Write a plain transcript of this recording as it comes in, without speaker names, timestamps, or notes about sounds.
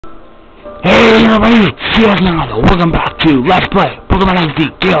Hey everybody, see us now. Welcome back to Let's Play Pokemon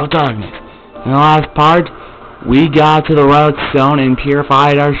XD Gale of Darkness. In the last part, we got to the relic stone and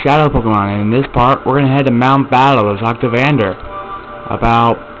purified our shadow Pokemon. And in this part, we're gonna head to Mount Battle to talk to Vander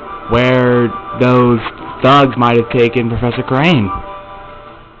about where those thugs might have taken Professor Crane.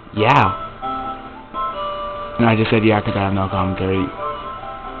 Yeah. And I just said yeah because I have no commentary.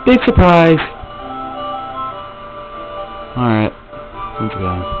 Big surprise. Alright, let's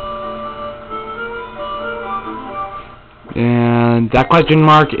go. And that question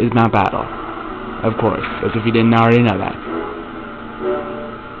mark is Mount Battle. Of course, as if you didn't already know that.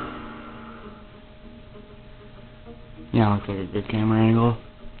 Yeah, looks like a good camera angle.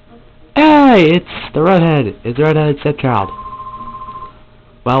 Hey, it's the redhead. It's the redheaded stepchild.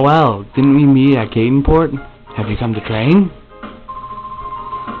 Well, didn't we meet at Cadenport? Have you come to train?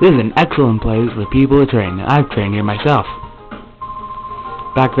 This is an excellent place for people to train. I've trained here myself.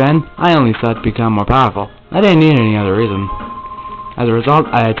 Back then, I only sought to become more powerful. I didn't need any other reason. As a result,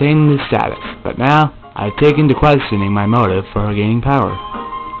 I attained this status, but now I've taken to questioning my motive for gaining power.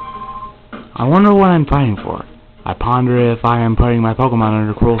 I wonder what I'm fighting for. I ponder if I am putting my Pokemon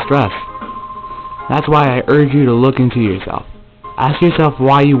under cruel stress. That's why I urge you to look into yourself. Ask yourself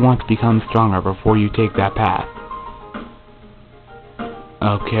why you want to become stronger before you take that path.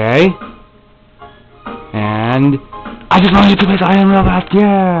 Okay. And I just wanted to because I am real fast,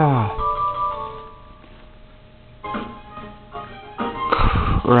 yeah!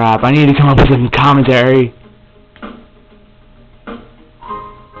 Crap, I need to come up with some commentary.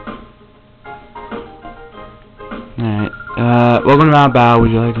 Alright, welcome to Mount Battle.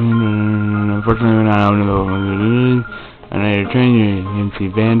 Would you like to... Unfortunately, we're not able to... I need to train you. You can see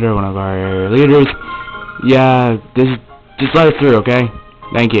Vander, one of our leaders. Yeah, just let us through, okay?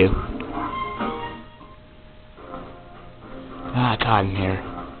 Thank you. Ah, it's hot in here.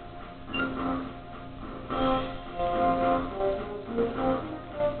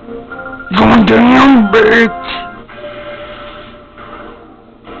 Going down, bitch!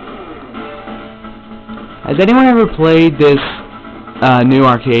 Has anyone ever played this new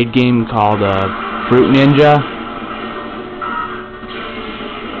arcade game called Fruit Ninja?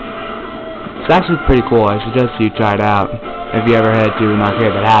 It's actually pretty cool. I suggest you try it out if you ever head to an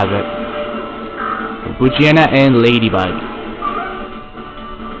arcade that has it. Buchiana and Ladybug.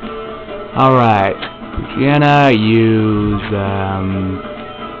 Alright. Buchiana use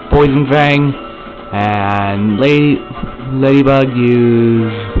Poison Fang, and Ladybug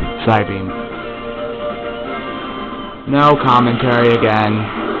use Psybeam. No commentary again.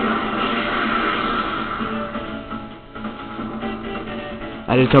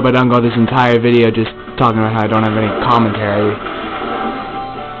 I just hope I don't go this entire video just talking about how I don't have any commentary.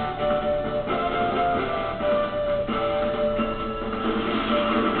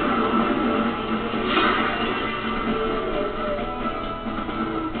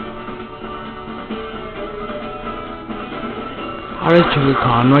 How does Chicken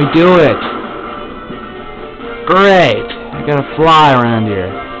Conroy do it? Great! I gotta fly around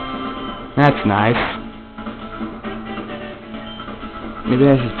here. That's nice. Maybe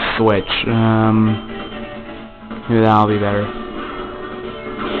I should switch. Maybe that'll be better.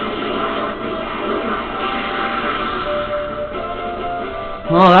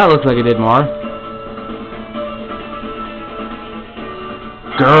 Well, that looks like it did more.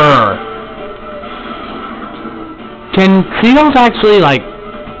 Grrr! Can seagulls actually, like,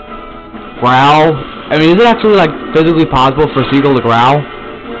 growl? I mean, is it actually, like, physically possible for a seagull to growl?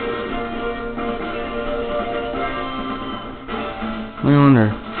 I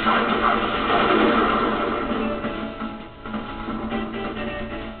wonder.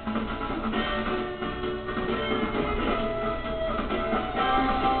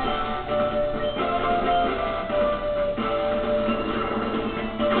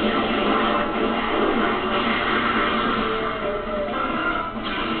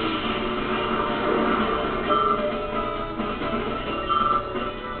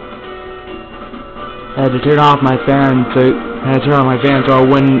 I had to turn off my fan so I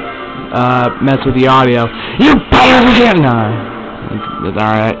wouldn't mess with the audio. You better get no. It's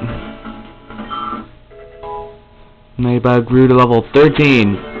alright. Ladybug grew to level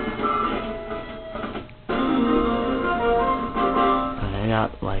 13. I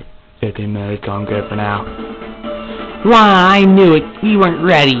got like 15 minutes, so I'm good for now. Why, I knew it. You weren't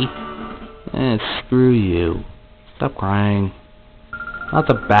ready. Screw you. Stop crying. Not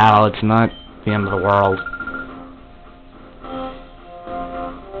the battle, it's not the end of the world.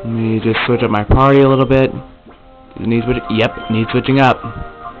 Let me just switch up my party a little bit. It needs needs switching up.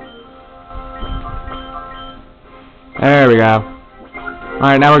 There we go.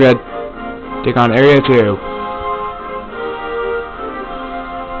 Alright, now we're good. Take on Area 2.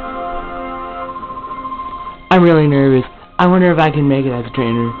 I'm really nervous. I wonder if I can make it as a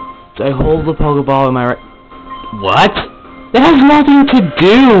trainer. So I hold the Pokeball in my right... What? That has nothing to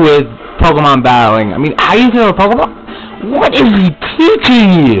do with Pokemon battling. I mean, how do you throw a Pokeball? What is he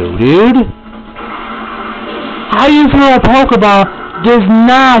teaching you, dude? How you throw a Pokeball does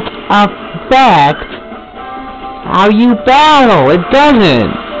not affect how you battle. It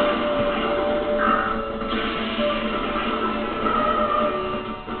doesn't.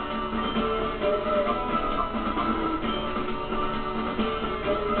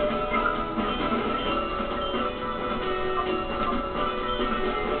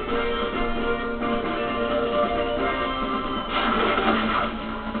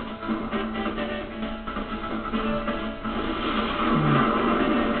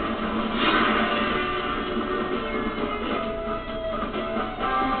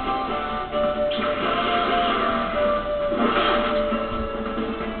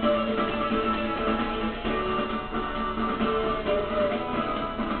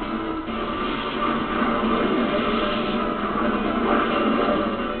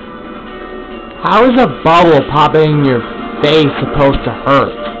 How is a bubble popping in your face supposed to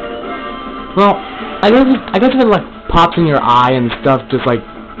hurt? Well, I guess if it like pops in your eye and stuff just like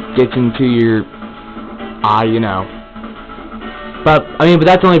gets into your eye, you know. But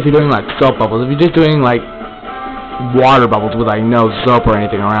that's only if you're doing like soap bubbles. If you're just doing like water bubbles with like no soap or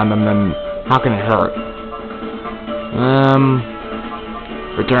anything around them, then how can it hurt?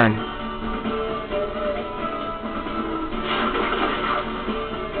 Return.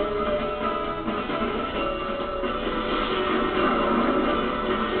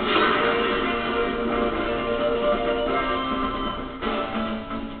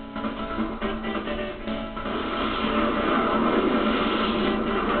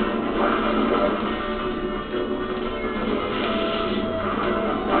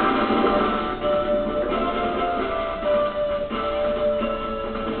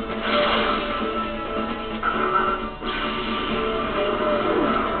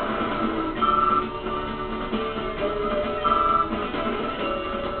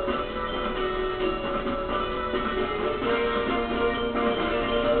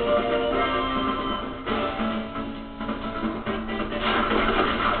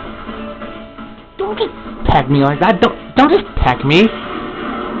 Don't just peck me like that. Don't just peck me.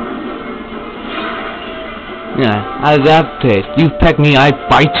 Yeah, how does that taste? You peck me, I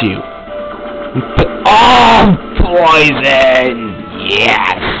bite you. Oh, poison!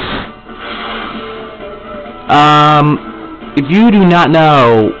 Yes! If you do not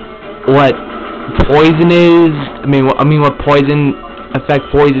know what poison is, what poison effect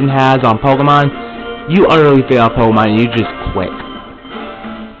poison has on Pokemon, you utterly fail Pokemon and you just quit.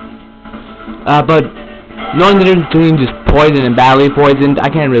 But knowing the difference between just poison and badly poisoned, I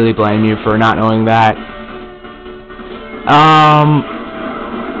can't really blame you for not knowing that.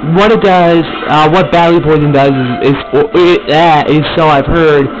 What it does, what badly poison does is so I've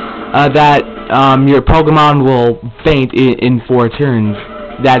heard, that your Pokemon will faint in 4 turns.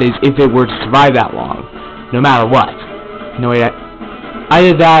 That is, if it were to survive that long, no matter what. No way.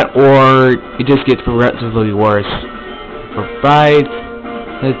 Either that, or it just gets progressively worse. Right.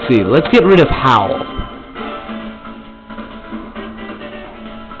 Let's see. Let's get rid of Howl.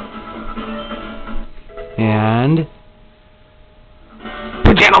 And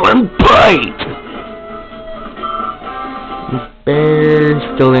Adrenaline Bite!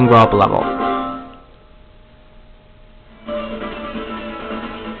 Bear still didn't grow up a level.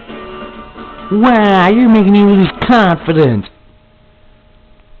 Wow, you're making me lose confidence.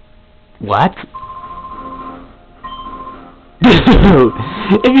 What?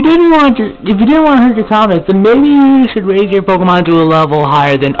 If you didn't want to hurt your confidence, then maybe you should raise your Pokemon to a level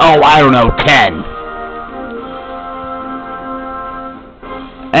higher than, oh, I don't know, 10.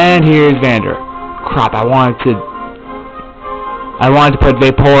 And here's Vander. Crap, I wanted to put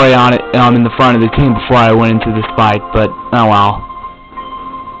Vaporeon on it in the front of the team before I went into this fight, but oh well.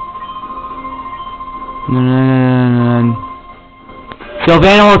 So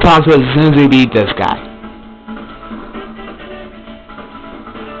Vander will talk to us as soon as we beat this guy.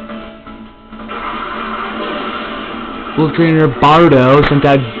 Wolf Trainer Bardo sent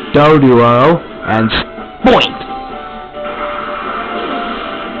out Doduo and Spoink!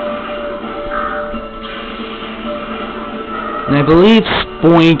 And I believe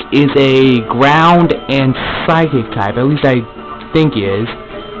Spoink is a ground and psychic type, at least I think he is.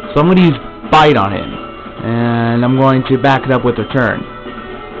 So I'm going to use Bite on him. And I'm going to back it up with Return.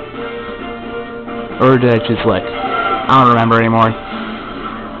 Or did I just Lick? I don't remember anymore.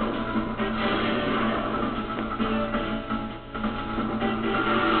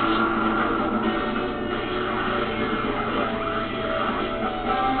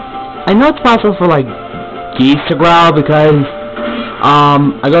 I know it's possible for, like, geese to growl because,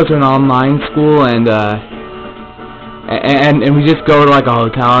 I go to an online school and we just go to, like, a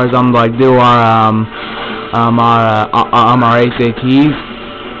hotel or something, like, do our ACTs.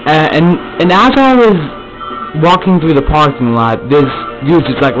 And as I was walking through the parking lot, this dude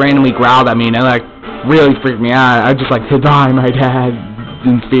just, like, randomly growled at me, and it, like, really freaked me out. I just, like, hid behind my dad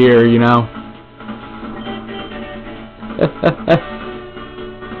in fear, you know?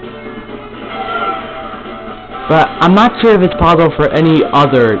 But I'm not sure if it's possible for any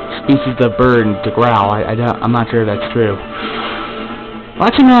other species of bird to growl. I'm not sure if that's true. Well,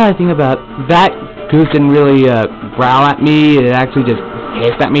 actually, now that I think about it, that goose didn't really growl at me. It actually just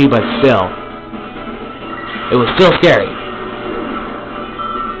hissed at me, but still. It was still scary.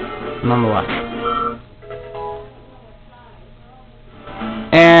 Nonetheless.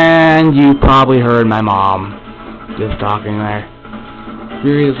 And you probably heard my mom just talking there.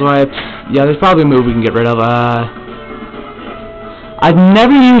 Furious wipes. Yeah, there's probably a move we can get rid of. I've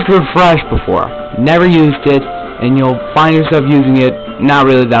never used refresh before. Never used it, and you'll find yourself using it not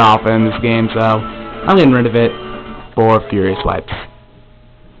really that often in this game, so I'm getting rid of it for furious wipes.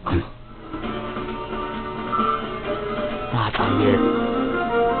 Ah, it's on here.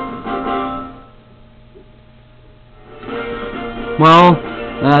 Well,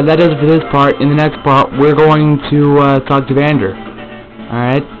 that is it for this part. In the next part, we're going to talk to Vander.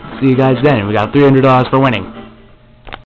 Alright, see you guys then. We got $300 for winning.